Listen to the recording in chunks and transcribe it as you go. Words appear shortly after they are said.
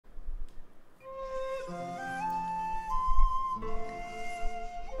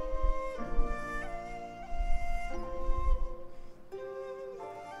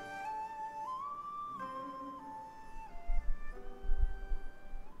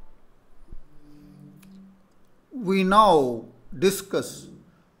We now discuss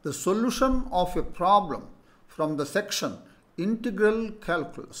the solution of a problem from the section Integral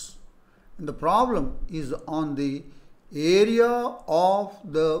Calculus. And the problem is on the area of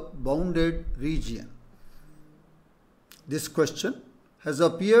the bounded region. This question has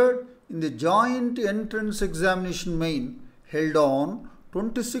appeared in the joint entrance examination main held on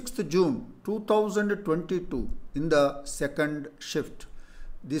 26th June 2022 in the second shift.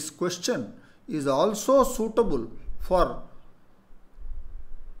 This question is also suitable for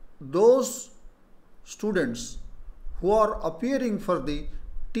those students who are appearing for the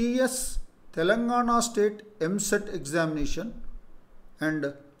TS Telangana State MSET examination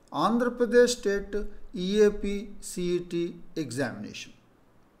and Andhra Pradesh State EAP CET examination.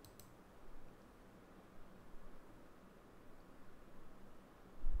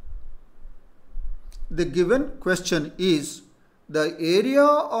 The given question is the area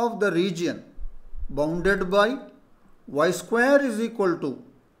of the region bounded by y square is equal to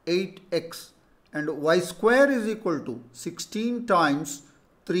 8x and y square is equal to 16 times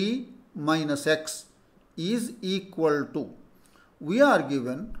 3 minus x is equal to. We are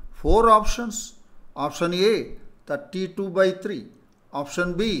given 4 options. Option A 32 by 3,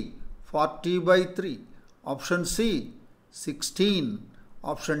 option B 40 by 3, option C 16,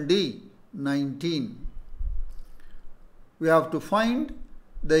 option D 19. We have to find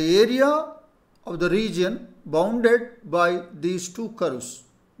the area of the region bounded by these two curves.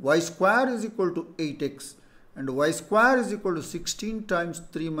 Y square is equal to 8x and y square is equal to 16 times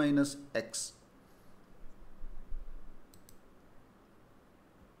 3 minus x.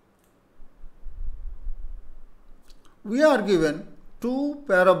 We are given two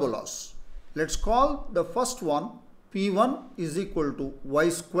parabolas. Let's call the first one P1 is equal to y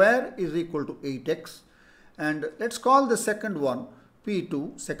square is equal to 8x, and let's call the second one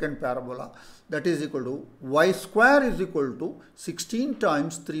P2, second parabola, that is equal to y square is equal to 16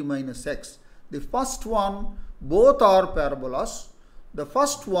 times 3 minus x. The first one, both are parabolas. The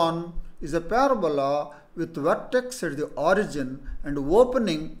first one is a parabola with vertex at the origin and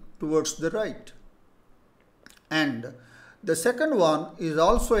opening towards the right. And the second one is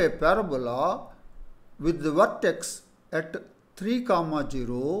also a parabola with the vertex at 3,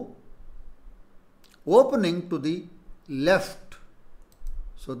 0 opening to the left.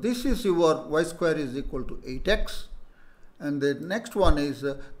 So this is your y square is equal to 8x, and the next one is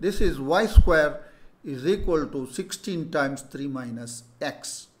this is y square is equal to 16 times 3 minus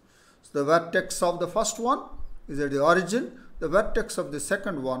x. So the vertex of the first one is at the origin, the vertex of the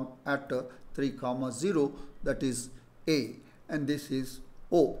second one at 3, 0, that is A, and this is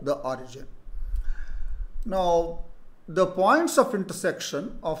O, the origin. Now the points of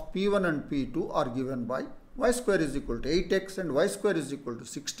intersection of P1 and P2 are given by y square is equal to 8x and y square is equal to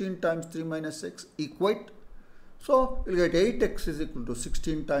 16 times 3 minus x equate. So we'll get 8x is equal to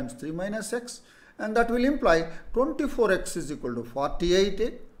 16 times 3 minus x, and that will imply 24x is equal to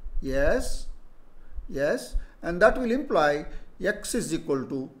 48. Yes, yes, and that will imply x is equal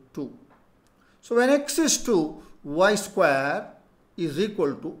to 2. So when x is 2, y square is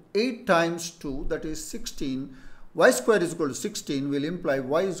equal to 8 times 2, that is 16. Y square is equal to 16 will imply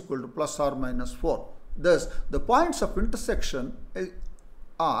y is equal to plus or minus 4. Thus, the points of intersection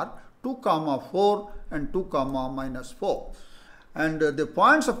are 2, 4 and 2, minus 4. And the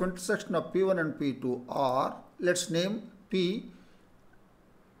points of intersection of P1 and P2 are, let's name P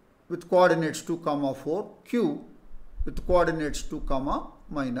with coordinates 2, 4, Q with coordinates 2,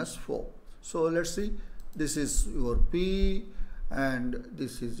 minus 4. So let's see, this is your P and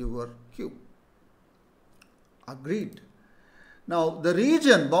this is your Q. Agreed. Now the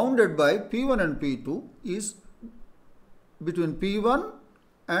region bounded by P1 and P2 is between P1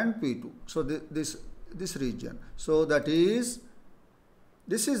 and P2. So this region. So that is,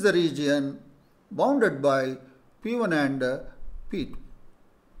 this is the region bounded by P1 and P2.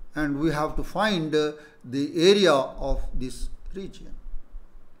 And we have to find the area of this region.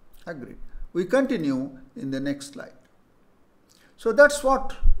 Agreed. We continue in the next slide. So that's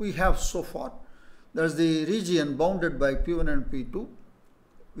what we have so far. That's the region bounded by P1 and P2,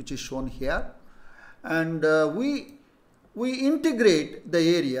 which is shown here. And we integrate the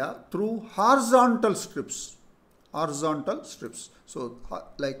area through horizontal strips. Horizontal strips. So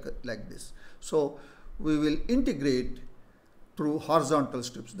like this. So we will integrate through horizontal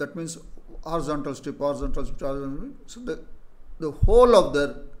strips. That means horizontal strip, horizontal strip, horizontal strip. So the whole of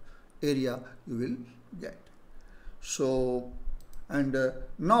the area you will get. So, and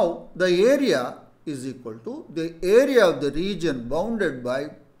now the area is equal to the area of the region bounded by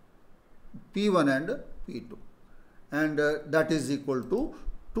P1 and P2, and that is equal to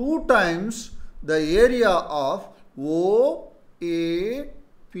 2 times the area of OAPO,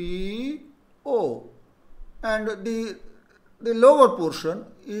 and the lower portion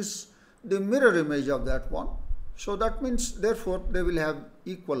is the mirror image of that one. So that means therefore they will have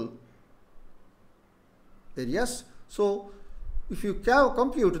equal areas. So if you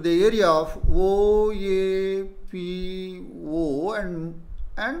compute the area of OAPO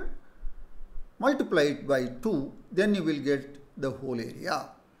and multiply it by 2, then you will get the whole area.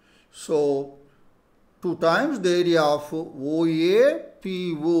 So 2 times the area of OAPO,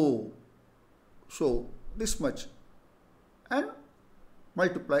 so this much, and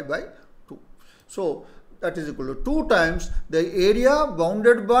multiply by 2. So that is equal to 2 times the area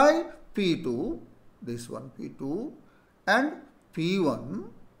bounded by P2, this one P2, and P1,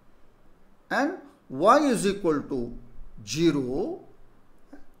 and y is equal to 0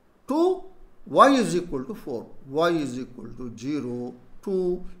 to y is equal to 4. Y is equal to 0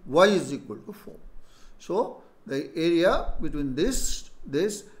 to y is equal to 4. So the area between this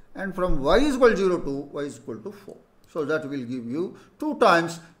and from y is equal to 0 to y is equal to 4. So that will give you 2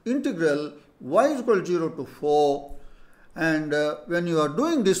 times integral y is equal to 0 to 4. And when you are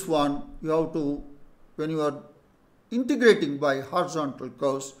doing this one, you have to, when you are integrating by horizontal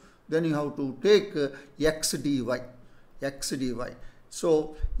curves, then you have to take x dy.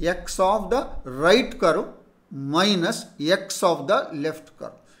 So x of the right curve minus x of the left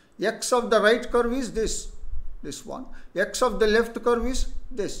curve. X of the right curve is this one. X of the left curve is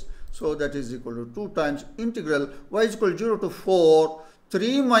this. So that is equal to 2 times integral y is equal to 0 to 4,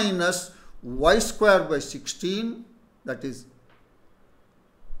 3 minus y square by 16, that is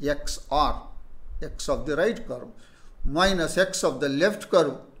xr, x of the right curve, minus x of the left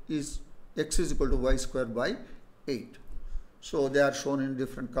curve is x is equal to y square by 8. So they are shown in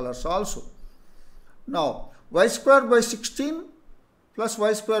different colors also. Now y square by 16 plus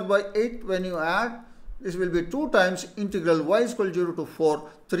y square by 8, when you add, this will be 2 times integral y is equal to 0 to 4,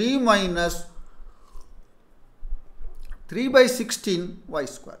 3 minus 3 by 16 y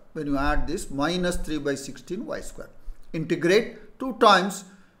square. When you add this, minus 3 by 16 y square. Integrate 2 times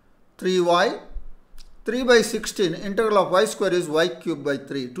 3y, 3 by 16, integral of y square is y cube by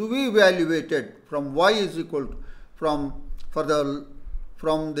 3. To be evaluated from y is equal to, from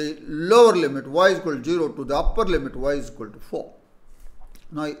the lower limit y is equal to 0 to the upper limit y is equal to 4.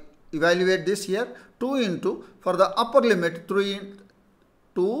 Now evaluate this here. 2 into, for the upper limit, 3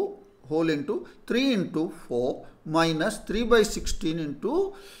 2 whole into 3 into 4 minus 3 by 16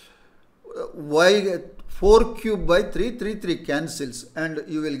 into y 4 cube by 3, 3 cancels, and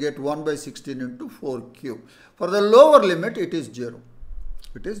you will get 1 by 16 into 4 cube. For the lower limit, it is 0.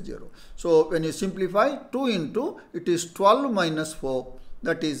 It is 0. So when you simplify, 2 into, it is 12 minus 4,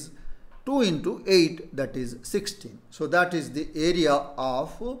 that is 2 into 8, that is 16. So that is the area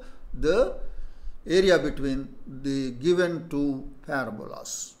of the area between the given two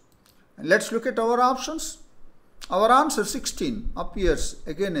parabolas. And let's look at our options. Our answer 16 appears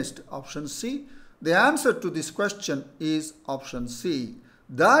against option C. The answer to this question is option C.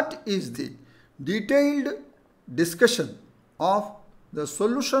 That is the detailed discussion of the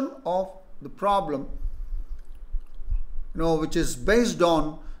solution of the problem, which is based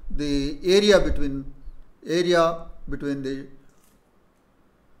on the area between the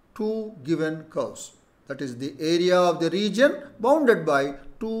two given curves. That is the area of the region bounded by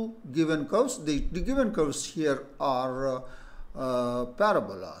two given curves. The given curves here are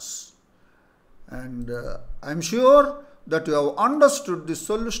parabolas. And I am sure that you have understood the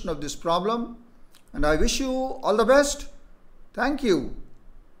solution of this problem, and I wish you all the best. Thank you.